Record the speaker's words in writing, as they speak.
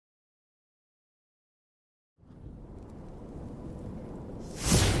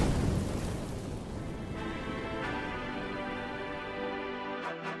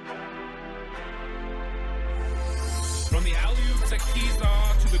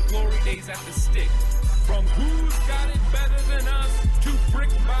days at the stick. From who's got it better than us to brick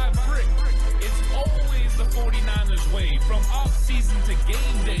by brick. It's always the 49ers way, from off-season to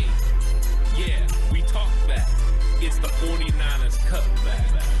game day. Yeah, we talk that. It's the 49ers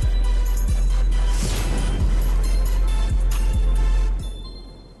cutback.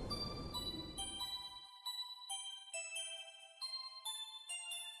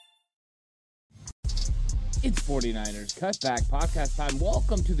 It's 49ers Cutback Podcast time.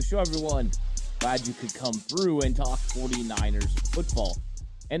 Welcome to the show, everyone. Glad you could come through and talk 49ers football.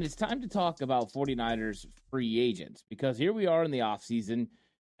 And it's time to talk about 49ers free agents, because here we are in the offseason,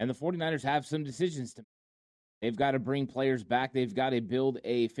 and the 49ers have some decisions to make. They've got to bring players back. They've got to build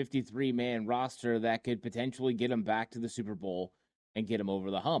a 53-man roster that could potentially get them back to the Super Bowl and get them over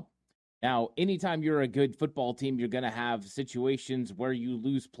the hump. Now, anytime you're a good football team, you're going to have situations where you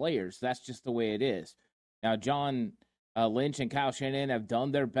lose players. That's just the way it is. Now, John Lynch and Kyle Shanahan have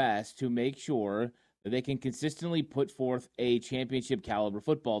done their best to make sure that they can consistently put forth a championship-caliber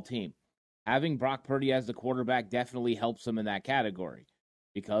football team. Having Brock Purdy as the quarterback definitely helps them in that category,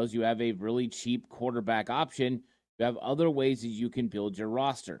 because you have a really cheap quarterback option. You have other ways that you can build your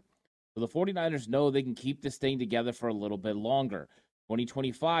roster. So the 49ers know they can keep this thing together for a little bit longer.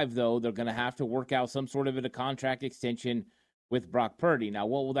 2025, though, they're going to have to work out some sort of a contract extension with Brock Purdy. Now,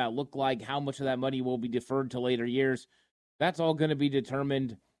 what will that look like? How much of that money will be deferred to later years? That's all going to be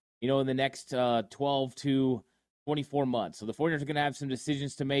determined, in the next 12 to 24 months. So the 49ers are going to have some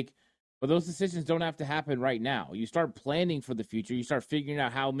decisions to make, but those decisions don't have to happen right now. You start planning for the future. You start figuring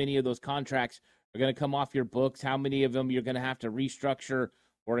out how many of those contracts are going to come off your books, how many of them you're going to have to restructure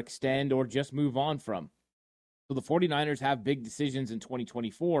or extend or just move on from. So the 49ers have big decisions in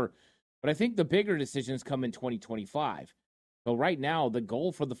 2024, but I think the bigger decisions come in 2025. So right now, the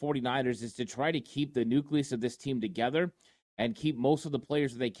goal for the 49ers is to try to keep the nucleus of this team together and keep most of the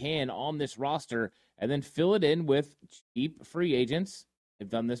players that they can on this roster, and then fill it in with cheap free agents. They've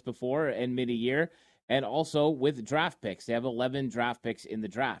done this before in mid-year, and also with draft picks. They have 11 draft picks in the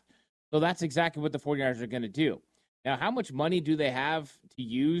draft. So that's exactly what the 49ers are going to do. Now, how much money do they have to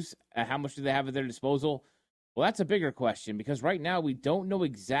use? How much do they have at their disposal? Well, that's a bigger question, because right now we don't know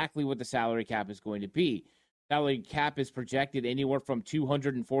exactly what the salary cap is going to be. Salary cap is projected anywhere from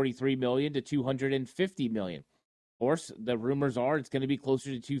 $243 million to $250 million. Of course, the rumors are it's going to be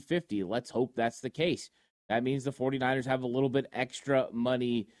closer to $250. Let's hope that's the case. That means the 49ers have a little bit extra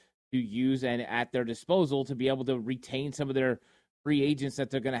money to use and at their disposal to be able to retain some of their free agents that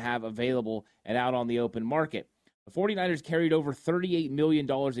they're going to have available and out on the open market. The 49ers carried over $38 million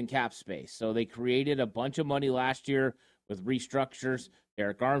in cap space, so they created a bunch of money last year with restructures,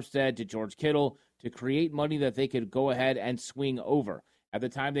 Eric Armstead to George Kittle, to create money that they could go ahead and swing over. At the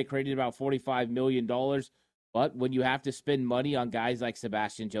time, they created about $45 million, but when you have to spend money on guys like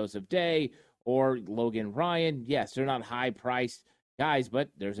Sebastian Joseph Day or Logan Ryan, yes, they're not high-priced guys, but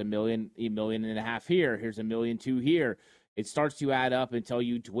there's $1 million, $1.5 million here, here's $1.2 million here. It starts to add up until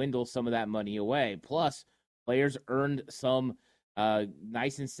you dwindle some of that money away. Plus, players earned some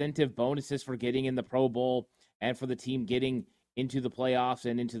nice incentive bonuses for getting in the Pro Bowl and for the team getting into the playoffs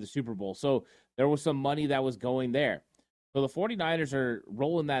and into the Super Bowl. So there was some money that was going there. So the 49ers are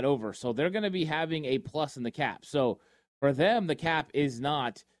rolling that over. So they're going to be having a plus in the cap. So for them, the cap is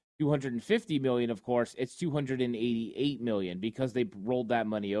not $250 million, of course. It's $288 million because they rolled that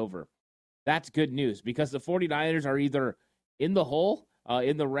money over. That's good news, because the 49ers are either in the hole,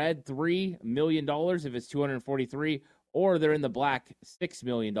 in the red $3 million if it's 243, or they're in the black $6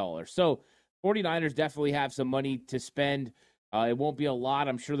 million. So 49ers definitely have some money to spend. It won't be a lot.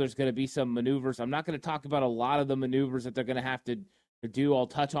 I'm sure there's going to be some maneuvers. I'm not going to talk about a lot of the maneuvers that they're going to have to do. I'll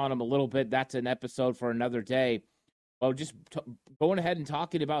touch on them a little bit. That's an episode for another day. Well, just going ahead and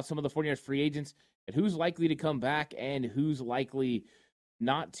talking about some of the 49ers free agents and who's likely to come back and who's likely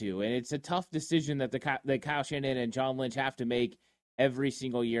not to. And it's a tough decision that that Kyle Shanahan and John Lynch have to make every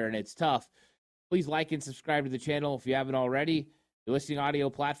single year, and it's tough. Please like and subscribe to the channel if you haven't already. Your listening audio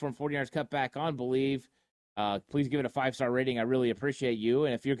platform, 49ers Cutback on Believe. Please give it a 5-star rating. I really appreciate you.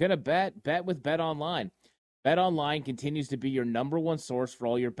 And if you're going to bet with BetOnline. BetOnline continues to be your number one source for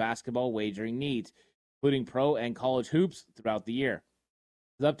all your basketball wagering needs, including pro and college hoops throughout the year.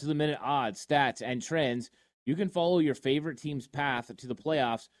 With up-to-the-minute odds, stats, and trends, you can follow your favorite team's path to the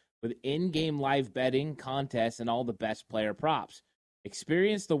playoffs with in-game live betting, contests, and all the best player props.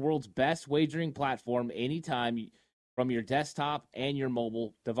 Experience the world's best wagering platform anytime from your desktop and your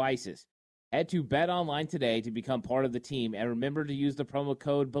mobile devices. Head to BetOnline today to become part of the team, and remember to use the promo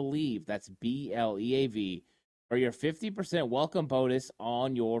code BELIEVE, that's BLEAV, for your 50% welcome bonus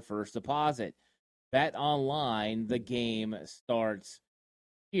on your first deposit. BetOnline, the game starts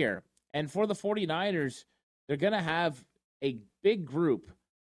here. And for the 49ers, they're going to have a big group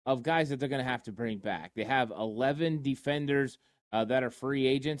of guys that they're going to have to bring back. They have 11 defenders that are free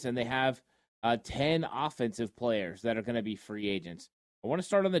agents, and they have 10 offensive players that are going to be free agents. I want to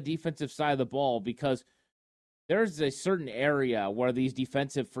start on the defensive side of the ball because there's a certain area where these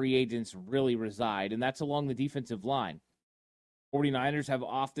defensive free agents really reside, and that's along the defensive line. 49ers have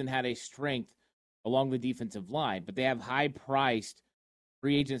often had a strength along the defensive line, but they have high-priced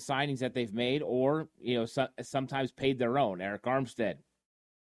free agent signings that they've made or, sometimes paid their own. Eric Armstead,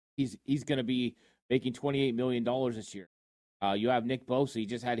 he's going to be making $28 million this year. You have Nick Bosa. He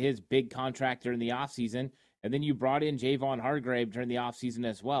just had his big contract during the offseason, and then you brought in Javon Hargrave during the offseason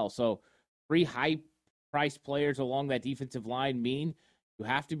as well. So 3 high-priced players along that defensive line mean you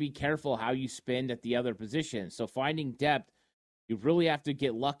have to be careful how you spend at the other positions. So finding depth, you really have to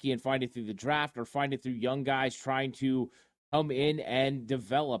get lucky and find it through the draft or find it through young guys trying to come in and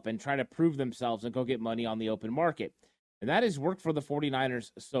develop and try to prove themselves and go get money on the open market. And that has worked for the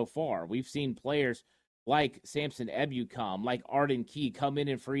 49ers so far. We've seen players like Samson Ebukam, like Arden Key come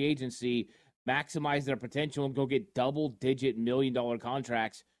in free agency, maximize their potential, and go get double-digit million-dollar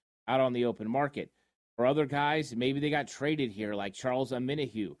contracts out on the open market. For other guys, maybe they got traded here, like Charles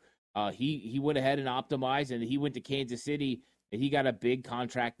Omenihu. He went ahead and optimized, and he went to Kansas City, and he got a big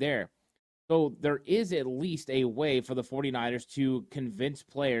contract there. So there is at least a way for the 49ers to convince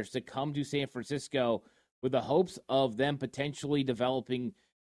players to come to San Francisco with the hopes of them potentially developing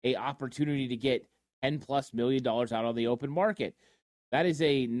an opportunity to get $10+ million out on the open market. That is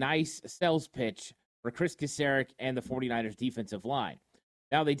a nice sales pitch for Chris Kasarik and the 49ers defensive line.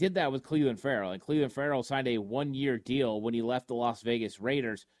 Now, they did that with Clelin Ferrell, and Clelin Ferrell signed a 1-year deal when he left the Las Vegas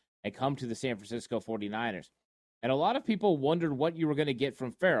Raiders and come to the San Francisco 49ers. And a lot of people wondered what you were going to get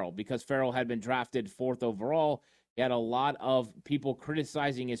from Ferrell because Ferrell had been drafted 4th overall. He had a lot of people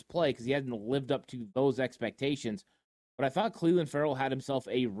criticizing his play because he hadn't lived up to those expectations. But I thought Clelin Ferrell had himself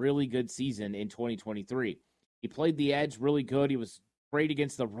a really good season in 2023. He played the edge really good. He was great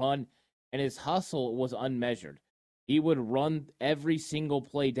against the run, and his hustle was unmeasured. He would run every single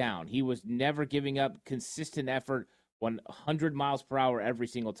play down. He was never giving up consistent effort 100 miles per hour every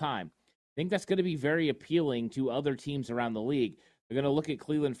single time. I think that's going to be very appealing to other teams around the league. They're going to look at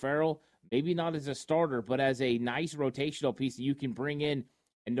Clelin Ferrell, maybe not as a starter, but as a nice rotational piece that you can bring in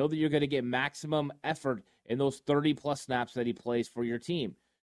and know that you're going to get maximum effort in those 30-plus snaps that he plays for your team.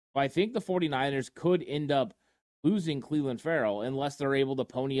 But I think the 49ers could end up losing Clelin Ferrell unless they're able to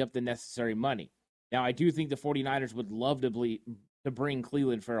pony up the necessary money. Now, I do think the 49ers would love to bring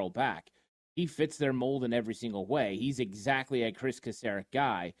Clelin Ferrell back. He fits their mold in every single way. He's exactly a Chris Kasarik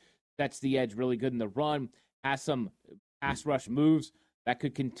guy. Sets the edge really good in the run, has some pass rush moves that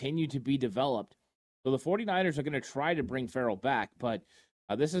could continue to be developed. So the 49ers are going to try to bring Ferrell back, but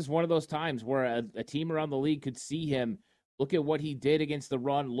this is one of those times where a team around the league could see him, look at what he did against the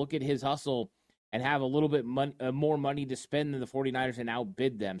run, look at his hustle, and have a little bit more money to spend than the 49ers and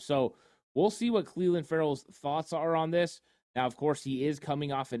outbid them. So we'll see what Clelin Ferrell's thoughts are on this. Now, of course, he is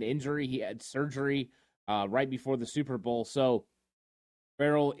coming off an injury. He had surgery right before the Super Bowl, so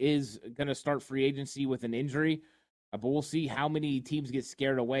Ferrell is going to start free agency with an injury, but we'll see how many teams get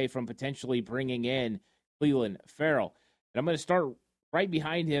scared away from potentially bringing in Clelin Ferrell. And I'm going to start right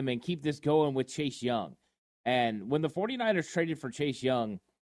behind him and keep this going with Chase Young. And when the 49ers traded for Chase Young,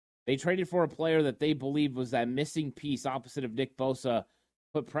 they traded for a player that they believed was that missing piece opposite of Nick Bosa,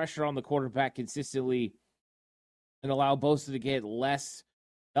 put pressure on the quarterback consistently and allow Bosa to get less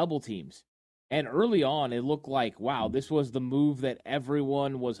double teams. And early on, it looked like, wow, this was the move that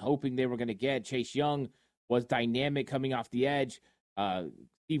everyone was hoping they were going to get. Chase Young was dynamic coming off the edge.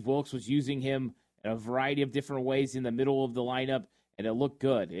 Steve Wilks was using him in a variety of different ways in the middle of the lineup, and it looked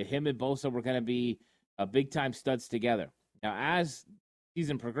good. Him and Bosa were going to be big-time studs together. Now, as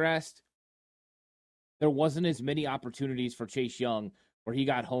season progressed, there wasn't as many opportunities for Chase Young where he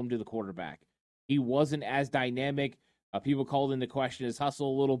got home to the quarterback. He wasn't as dynamic. People called into question his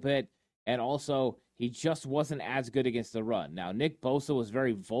hustle a little bit. And also, he just wasn't as good against the run. Now, Nick Bosa was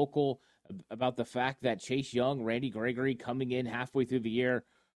very vocal about the fact that Chase Young, Randy Gregory, coming in halfway through the year,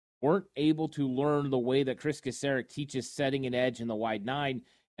 weren't able to learn the way that Chris Kasarik teaches setting an edge in the wide 9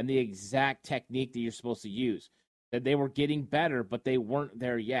 and the exact technique that you're supposed to use. That they were getting better, but they weren't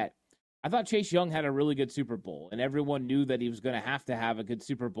there yet. I thought Chase Young had a really good Super Bowl, and everyone knew that he was going to have a good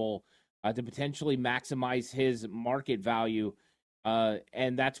Super Bowl to potentially maximize his market value.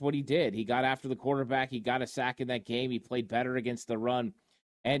 And that's what he did. He got after the quarterback. He got a sack in that game. He played better against the run.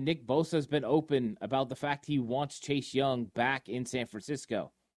 And Nick Bosa has been open about the fact he wants Chase Young back in San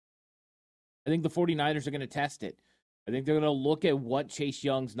Francisco. I think the 49ers are going to test it. I think they're going to look at what Chase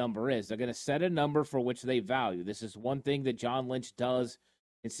Young's number is. They're going to set a number for which they value. This is one thing that John Lynch does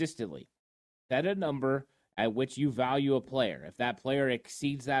consistently. Set a number at which you value a player. If that player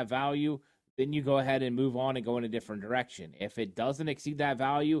exceeds that value, then you go ahead and move on and go in a different direction. If it doesn't exceed that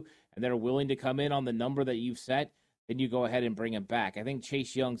value and they're willing to come in on the number that you've set, then you go ahead and bring him back. I think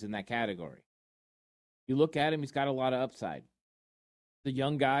Chase Young's in that category. You look at him, he's got a lot of upside. The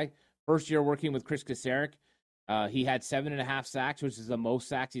young guy, first year working with Chris Kasarik, he had 7.5 sacks, which is the most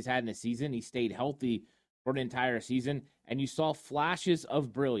sacks he's had in a season. He stayed healthy for an entire season, and you saw flashes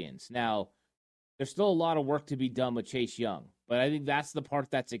of brilliance. Now, there's still a lot of work to be done with Chase Young, but I think that's the part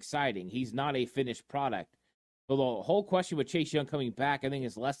that's exciting. He's not a finished product. So the whole question with Chase Young coming back, I think,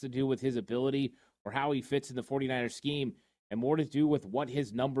 is less to do with his ability or how he fits in the 49ers scheme and more to do with what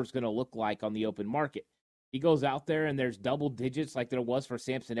his number's going to look like on the open market. He goes out there and there's double digits like there was for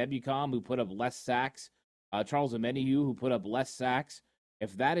Samson Ebukam, who put up less sacks, Charles Omenihu, who put up less sacks.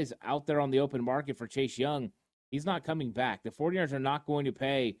 If that is out there on the open market for Chase Young, he's not coming back. The 49ers are not going to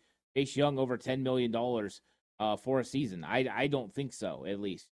pay Chase Young over $10 million for a season. I don't think so, at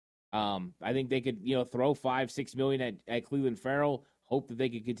least. I think they could, throw $5-6 million at Clelin Ferrell, hope that they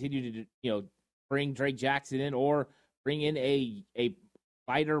could continue to, bring Drake Jackson in or bring in a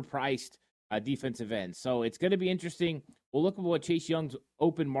lighter priced defensive end. So it's going to be interesting. We'll look at what Chase Young's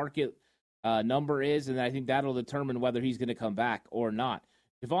open market number is, and I think that'll determine whether he's going to come back or not.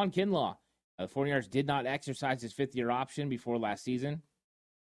 Javon Kinlaw, the 49ers did not exercise his fifth-year option before last season,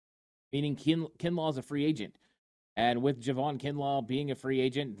 meaning Kinlaw is a free agent. And with Javon Kinlaw being a free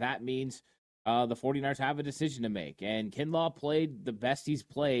agent, that means the 49ers have a decision to make. And Kinlaw played the best he's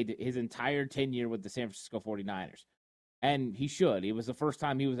played his entire tenure with the San Francisco 49ers. And he should. It was the first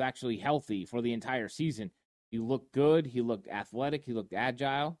time he was actually healthy for the entire season. He looked good. He looked athletic. He looked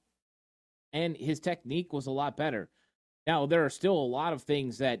agile. And his technique was a lot better. Now, there are still a lot of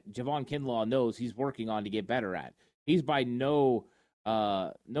things that Javon Kinlaw knows he's working on to get better at. He's by no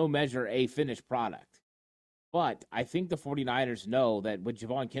measure a finished product. But I think the 49ers know that with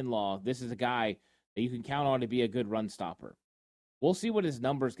Javon Kinlaw, this is a guy that you can count on to be a good run stopper. We'll see what his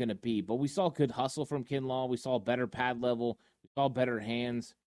number is going to be, but we saw good hustle from Kinlaw. We saw better pad level. We saw better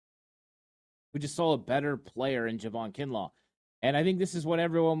hands. We just saw a better player in Javon Kinlaw. And I think this is what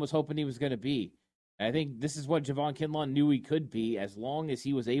everyone was hoping he was going to be. And I think this is what Javon Kinlaw knew he could be as long as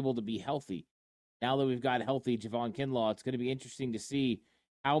he was able to be healthy. Now that we've got healthy Javon Kinlaw, it's going to be interesting to see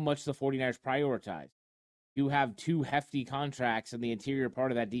how much the 49ers prioritize. You have two hefty contracts in the interior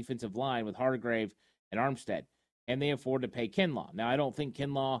part of that defensive line with Hargrave and Armstead, and they afford to pay Kinlaw. Now, I don't think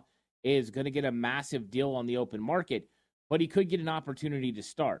Kinlaw is going to get a massive deal on the open market, but he could get an opportunity to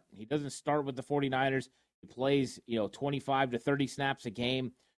start. He doesn't start with the 49ers. He plays, 25 to 30 snaps a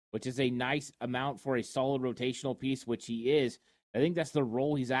game, which is a nice amount for a solid rotational piece, which he is. I think that's the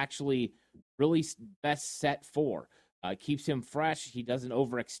role he's actually really best set for. Keeps him fresh. He doesn't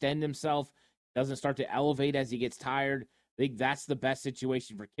overextend himself. Doesn't start to elevate as he gets tired. I think that's the best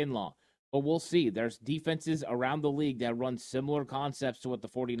situation for Kinlaw. But we'll see. There's defenses around the league that run similar concepts to what the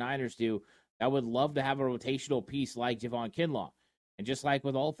 49ers do that would love to have a rotational piece like Javon Kinlaw. And just like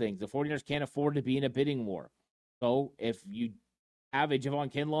with all things, the 49ers can't afford to be in a bidding war. So if you have a Javon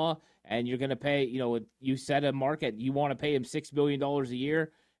Kinlaw and you're going to pay, you set a market, you want to pay him $6 million a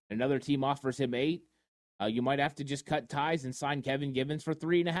year, another team offers him $8 million, you might have to just cut ties and sign Kevin Givens for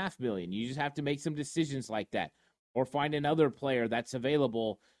 $3.5 million. You just have to make some decisions like that, or find another player that's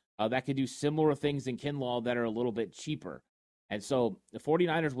available that could do similar things in Kinlaw that are a little bit cheaper. And so the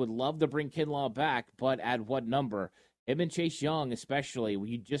 49ers would love to bring Kinlaw back, but at what number? Him and Chase Young, especially,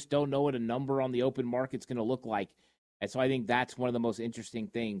 you just don't know what a number on the open market's going to look like. And so I think that's one of the most interesting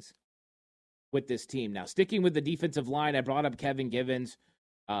things with this team. Now, sticking with the defensive line, I brought up Kevin Givens.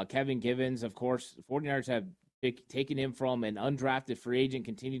 Kevin Givens, of course, the 49ers have taken him from an undrafted free agent,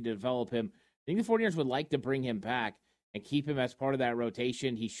 continued to develop him. I think the 49ers would like to bring him back and keep him as part of that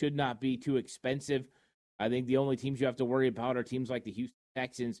rotation. He should not be too expensive. I think the only teams you have to worry about are teams like the Houston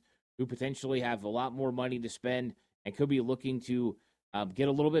Texans, who potentially have a lot more money to spend and could be looking to get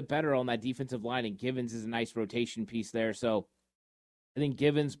a little bit better on that defensive line, and Givens is a nice rotation piece there. So I think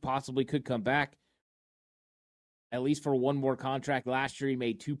Givens possibly could come back, at least for one more contract. Last year, he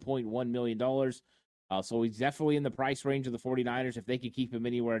made $2.1 million. So he's definitely in the price range of the 49ers. If they could keep him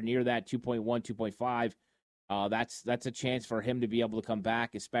anywhere near that 2.1, 2.5, that's a chance for him to be able to come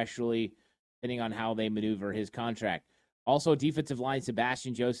back, especially depending on how they maneuver his contract. Also, defensive line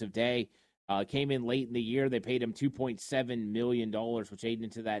Sebastian Joseph Day came in late in the year. They paid him $2.7 million, which aided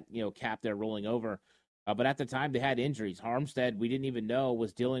into that cap they're rolling over. But at the time, they had injuries. Armstead, we didn't even know,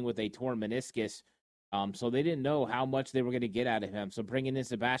 was dealing with a torn meniscus So they didn't know how much they were going to get out of him. So bringing in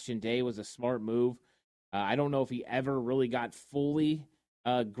Sebastian Day was a smart move. I don't know if he ever really got fully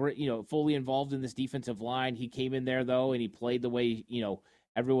involved in this defensive line. He came in there, though, and he played the way,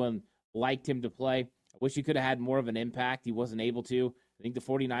 everyone liked him to play. I wish he could have had more of an impact. He wasn't able to. I think the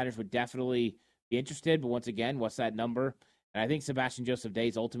 49ers would definitely be interested, but once again, what's that number? And I think Sebastian Joseph Day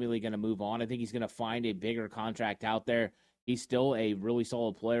is ultimately going to move on. I think he's going to find a bigger contract out there. He's still a really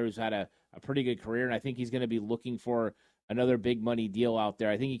solid player who's had a pretty good career, and I think he's going to be looking for another big money deal out there.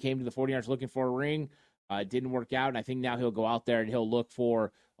 I think he came to the 49ers looking for a ring. It didn't work out, and I think now he'll go out there and he'll look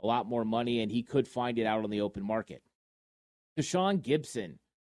for a lot more money, and he could find it out on the open market. Deshaun Gibson.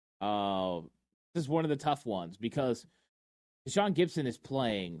 This is one of the tough ones because Deshaun Gibson is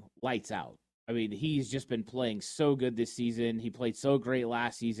playing lights out. I mean, he's just been playing so good this season. He played so great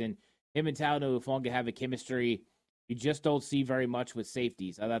last season. Him and Talanoa Hufanga have a chemistry you just don't see very much with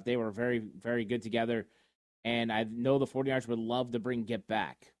safeties. I thought they were very, very good together, and I know the 49ers would love to bring Gip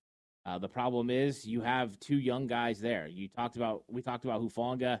back. The problem is you have two young guys there. We talked about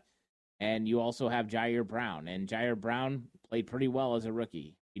Hufanga, and you also have Jair Brown. And Jair Brown played pretty well as a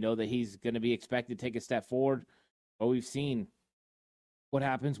rookie. You know that he's going to be expected to take a step forward, but we've seen what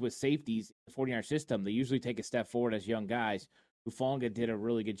happens with safeties in the 49ers system. They usually take a step forward as young guys. Hufanga did a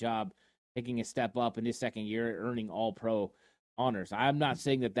really good job taking a step up in his second year, earning All-Pro honors. I'm not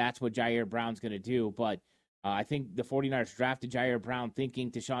saying that that's what Jair Brown's going to do, but I think the 49ers drafted Jair Brown thinking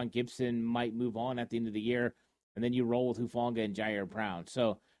Deshaun Gibson might move on at the end of the year, and then you roll with Hufanga and Jair Brown.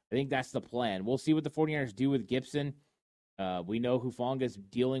 So I think that's the plan. We'll see what the 49ers do with Gibson. We know Hufanga's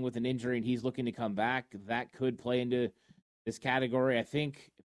dealing with an injury, and he's looking to come back. That could play into this category. I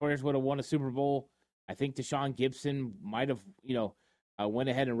think if the 49ers would have won a Super Bowl, I think Deshaun Gibson might have, went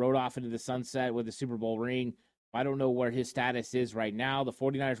ahead and rode off into the sunset with the Super Bowl ring. I don't know where his status is right now. The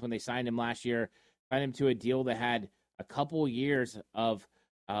 49ers, when they signed him last year, signed him to a deal that had a couple years of,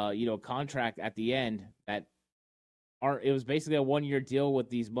 contract at the end it was basically a 1-year deal with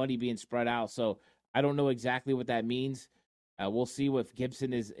these money being spread out. So I don't know exactly what that means. We'll see if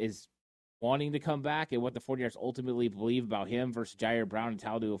Gibson is wanting to come back and what the 49ers ultimately believe about him versus Jair Brown and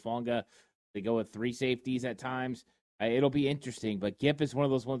Talanoa Hufanga. They go with 3 safeties at times. It'll be interesting, but Gip is one of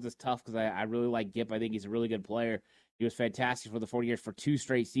those ones that's tough because I really like Gip. I think he's a really good player. He was fantastic for the 49ers for 2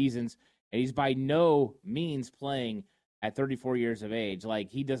 straight seasons, and he's by no means playing at 34 years of age. Like,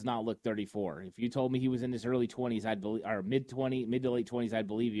 he does not look 34. If you told me he was in his early 20s, I'd believe, or mid to late 20s, I'd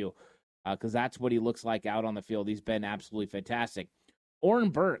believe you, because that's what he looks like out on the field. He's been absolutely fantastic. Oren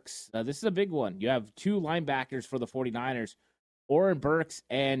Burks, this is a big one. You have 2 linebackers for the 49ers, Oren Burks,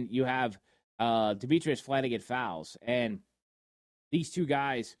 and you have Demetrius Flannigan-Fowles. And these 2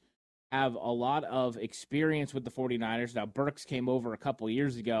 guys have a lot of experience with the 49ers. Now, Burks came over a couple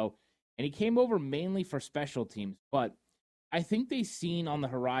years ago, and he came over mainly for special teams. But I think they seen on the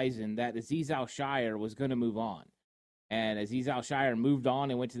horizon that Azeez Al-Shaair was going to move on. And Azeez Al-Shaair moved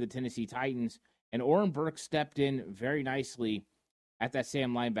on and went to the Tennessee Titans. And Oren Burks stepped in very nicely at that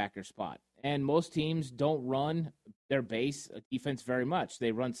Sam linebacker spot. And most teams don't run their base defense very much.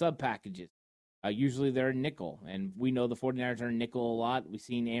 They run sub packages. Usually they're nickel, and we know the 49ers are nickel a lot. We've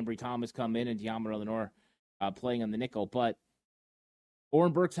seen Ambry Thomas come in and Deommodore Lenoir playing on the nickel, but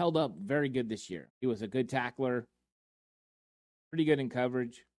Oren Burks held up very good this year. He was a good tackler, pretty good in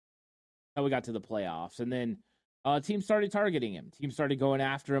coverage. How we got to the playoffs, and then teams started targeting him. Teams started going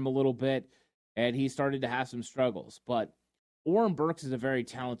after him a little bit, and he started to have some struggles. But Oren Burks is a very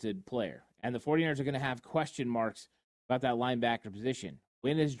talented player, and the 49ers are going to have question marks about that linebacker position.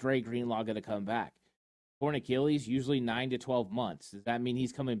 When is Dre Greenlaw going to come back? Torn Achilles, usually 9 to 12 months. Does that mean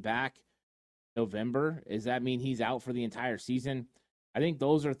he's coming back November? Does that mean he's out for the entire season? I think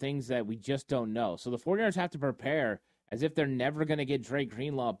those are things that we just don't know. So the 49ers have to prepare as if they're never going to get Dre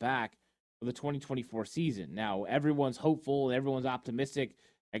Greenlaw back for the 2024 season. Now, everyone's hopeful and everyone's optimistic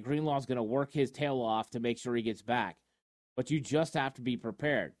that Greenlaw's going to work his tail off to make sure he gets back. But you just have to be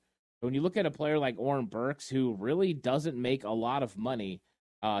prepared. When you look at a player like Oren Burks, who really doesn't make a lot of money,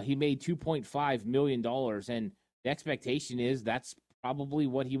 he made $2.5 million, and the expectation is that's probably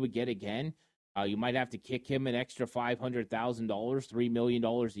what he would get again. You might have to kick him an extra $500,000, $3 million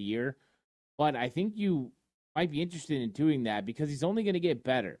a year. But I think you might be interested in doing that because he's only going to get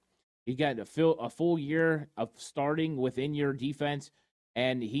better. He got a full year of starting within your defense,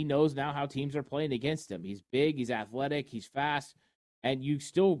 and he knows now how teams are playing against him. He's big, he's athletic, he's fast, and you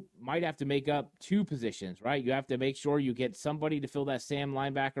still might have to make up 2 positions, right? You have to make sure you get somebody to fill that Sam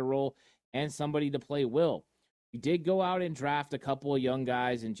linebacker role and somebody to play Will. You did go out and draft a couple of young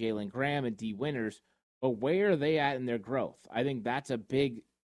guys in Jalen Graham and D. Winters, but where are they at in their growth? I think that's a big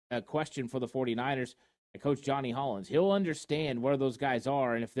a question for the 49ers and Coach Johnny Hollins. He'll understand where those guys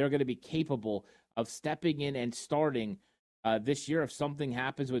are and if they're going to be capable of stepping in and starting this year if something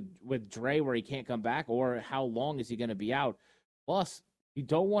happens with Dre where he can't come back, or how long is he going to be out. Plus, you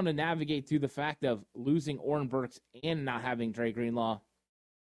don't want to navigate through the fact of losing Oren Burks and not having Dre Greenlaw.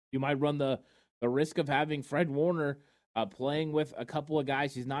 You might run the risk of having Fred Warner playing with a couple of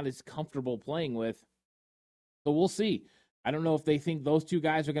guys he's not as comfortable playing with. So we'll see. I don't know if they think those two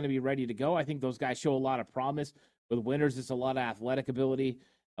guys are going to be ready to go. I think those guys show a lot of promise. With Winters, it's a lot of athletic ability,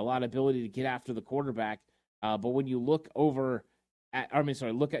 a lot of ability to get after the quarterback. But when you look over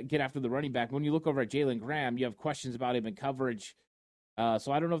get after the running back. When you look over at Jalen Graham, you have questions about him in coverage.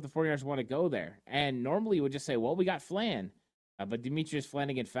 So I don't know if the 49ers want to go there. And normally you would just say, well, we got Flan. But Demetrius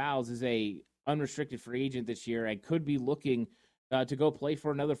Flannigan-Fowles is a unrestricted free agent this year and could be looking to go play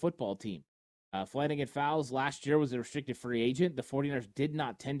for another football team. Flannigan-Fowles last year was a restricted free agent. The 49ers did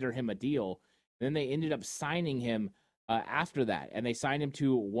not tender him a deal. Then they ended up signing him after that, and they signed him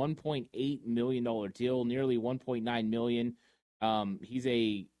to a $1.8 million deal, nearly $1.9 million. He's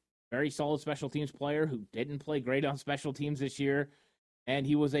a very solid special teams player who didn't play great on special teams this year, and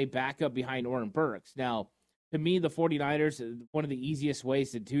he was a backup behind Oren Burks. Now, to me, the 49ers, one of the easiest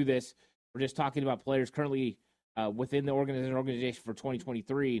ways to do this, we're just talking about players currently within the organization for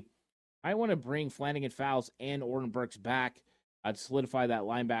 2023. I want to bring Flannigan-Fowles and Oren Burks back to solidify that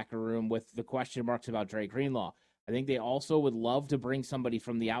linebacker room with the question marks about Dre Greenlaw. I think they also would love to bring somebody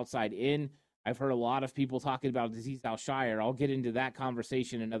from the outside in. I've heard a lot of people talking about Azeez Al-Shaair. I'll get into that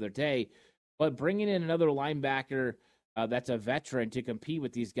conversation another day. But bringing in another linebacker that's a veteran to compete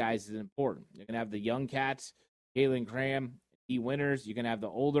with these guys is important. You're going to have the young cats, Jalen Graham, E. Winters. You're going to have the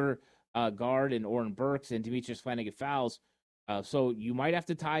older guard and Oren Burks and Demetrius Flannigan-Fowles. So you might have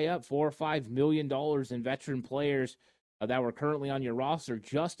to tie up $4 or $5 million in veteran players that were currently on your roster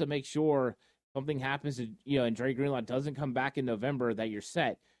just to make sure something happens to, and Dre Greenlaw doesn't come back in November, that you're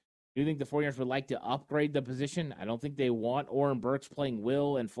set. Do you think the 49ers would like to upgrade the position? I don't think they want Oren Burks playing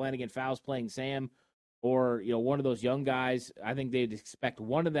Will and Flannigan-Fowles playing Sam, or one of those young guys. I think they'd expect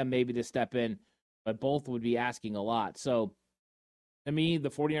one of them maybe to step in, but both would be asking a lot. So to me, the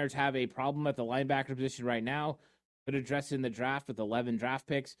 49ers have a problem at the linebacker position right now. Could address it in the draft with 11 draft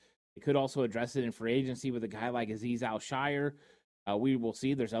picks. They could also address it in free agency with a guy like Azeez Al-Shaair. We will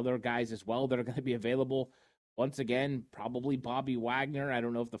see. There's other guys as well that are going to be available. Once again, probably Bobby Wagner. I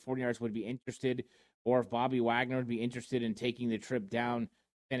don't know if the 49ers would be interested, or if Bobby Wagner would be interested in taking the trip down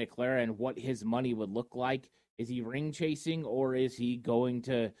Santa Clara and what his money would look like. Is he ring chasing, or is he going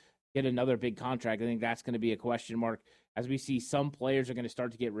to get another big contract? I think that's going to be a question mark as we see some players are going to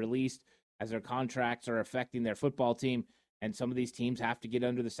start to get released as their contracts are affecting their football team. And some of these teams have to get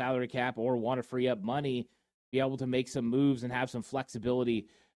under the salary cap or want to free up money, be able to make some moves and have some flexibility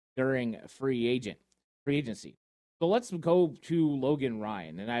during free agency. So let's go to Logan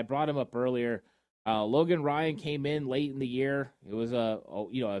Ryan. And I brought him up earlier. Logan Ryan came in late in the year. It was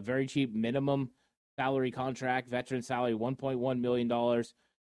a very cheap minimum salary contract, veteran salary, $1.1 million.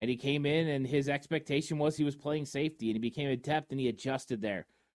 And he came in, and his expectation was he was playing safety, and he became adept, and he adjusted there.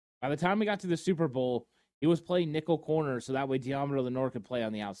 By the time we got to the Super Bowl, he was playing nickel corner, so that way Deommodore Lenoir could play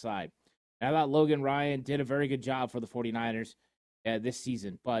on the outside. And I thought Logan Ryan did a very good job for the 49ers this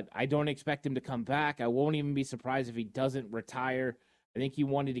season, but I don't expect him to come back. I won't even be surprised if he doesn't retire. I think he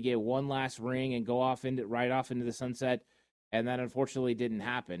wanted to get one last ring and go right off into the sunset, and that unfortunately didn't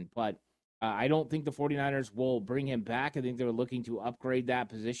happen. But I don't think the 49ers will bring him back. I think they're looking to upgrade that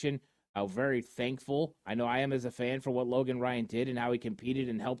position. I'm very thankful. I know I am as a fan for what Logan Ryan did and how he competed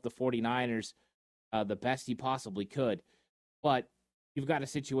and helped the 49ers the best he possibly could. But you've got a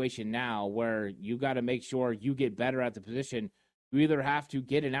situation now where you got to make sure you get better at the position. You either have to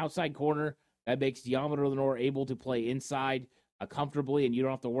get an outside corner that makes Deommodore Lenoir able to play inside comfortably and you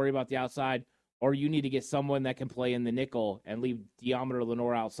don't have to worry about the outside, or you need to get someone that can play in the nickel and leave Deommodore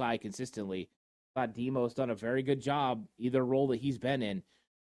Lenoir outside consistently. I thought Demo's done a very good job, either role that he's been in.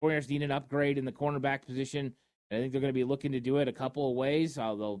 49ers need an upgrade in the cornerback position, and I think they're going to be looking to do it a couple of ways.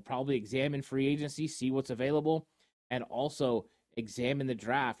 They'll probably examine free agency, see what's available, and also examine the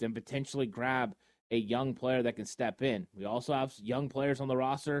draft and potentially grab a young player that can step in. We also have young players on the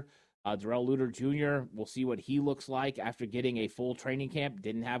roster. Darrell Luter Jr., we'll see what he looks like after getting a full training camp.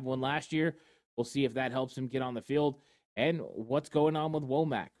 Didn't have one last year. We'll see if that helps him get on the field. And what's going on with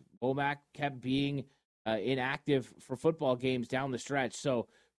Womack. Womack kept being inactive for football games down the stretch. So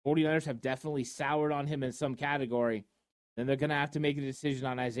 49ers have definitely soured on him in some category. Then they're going to have to make a decision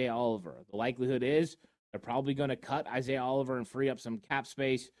on Isaiah Oliver. The likelihood is they're probably going to cut Isaiah Oliver and free up some cap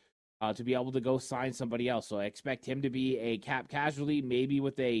space. to be able to go sign somebody else. So I expect him to be a cap casualty, maybe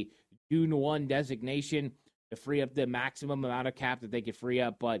with a June 1 designation to free up the maximum amount of cap that they could free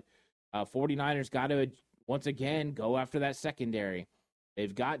up. But 49ers got to, once again, go after that secondary.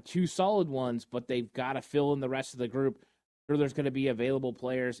 They've got 2 solid ones, but they've got to fill in the rest of the group. Sure, there's going to be available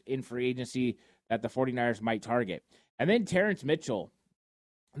players in free agency that the 49ers might target. And then Terrence Mitchell.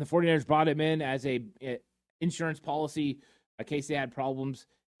 The 49ers brought him in as a insurance policy in case they had problems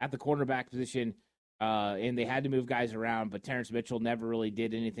at the cornerback position, and they had to move guys around, but Terrence Mitchell never really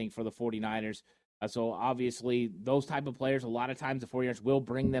did anything for the 49ers. So obviously, those type of players, a lot of times the 49ers will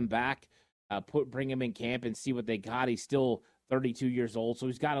bring them back, bring him in camp and see what they got. He's still 32 years old, so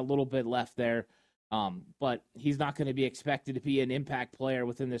he's got a little bit left there. But he's not going to be expected to be an impact player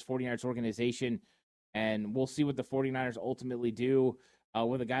within this 49ers organization, and we'll see what the 49ers ultimately do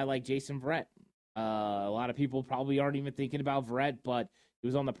with a guy like Jason Verrett. A lot of people probably aren't even thinking about Verrett, but he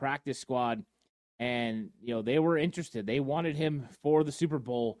was on the practice squad, and they were interested. They wanted him for the Super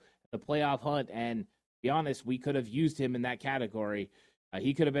Bowl, the playoff hunt, and to be honest, we could have used him in that category.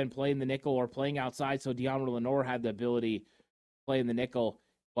 He could have been playing the nickel or playing outside, so DeAndre Lenore had the ability to play in the nickel,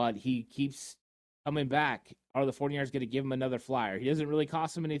 but he keeps coming back. Are the 49ers going to give him another flyer? He doesn't really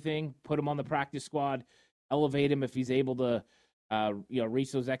cost him anything. Put him on the practice squad, elevate him if he's able to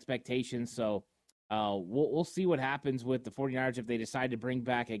reach those expectations. So we'll see what happens with the 49ers if they decide to bring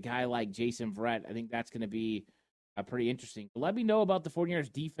back a guy like Jason Verrett. I think that's going to be pretty interesting. But let me know about the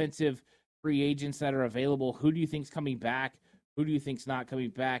 49ers defensive free agents that are available. Who do you think's coming back? Who do you think's not coming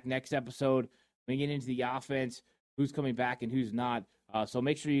back? Next episode, we get into the offense, who's coming back and who's not. So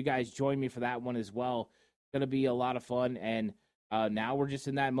make sure you guys join me for that one as well. It's going to be a lot of fun. And now we're just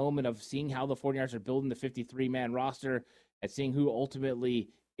in that moment of seeing how the 49ers are building the 53-man roster and seeing who ultimately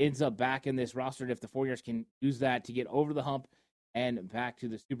ends up back in this roster and if the 49ers can use that to get over the hump and back to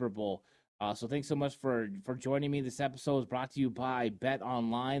the Super Bowl. So thanks so much for joining me. This episode is brought to you by Bet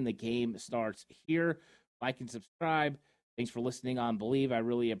Online. The game starts here. Like and subscribe. Thanks for listening on Believe. I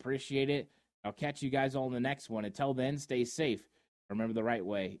really appreciate it. I'll catch you guys all in the next one. Until then, stay safe. Remember, the right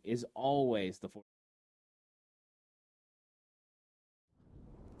way is always the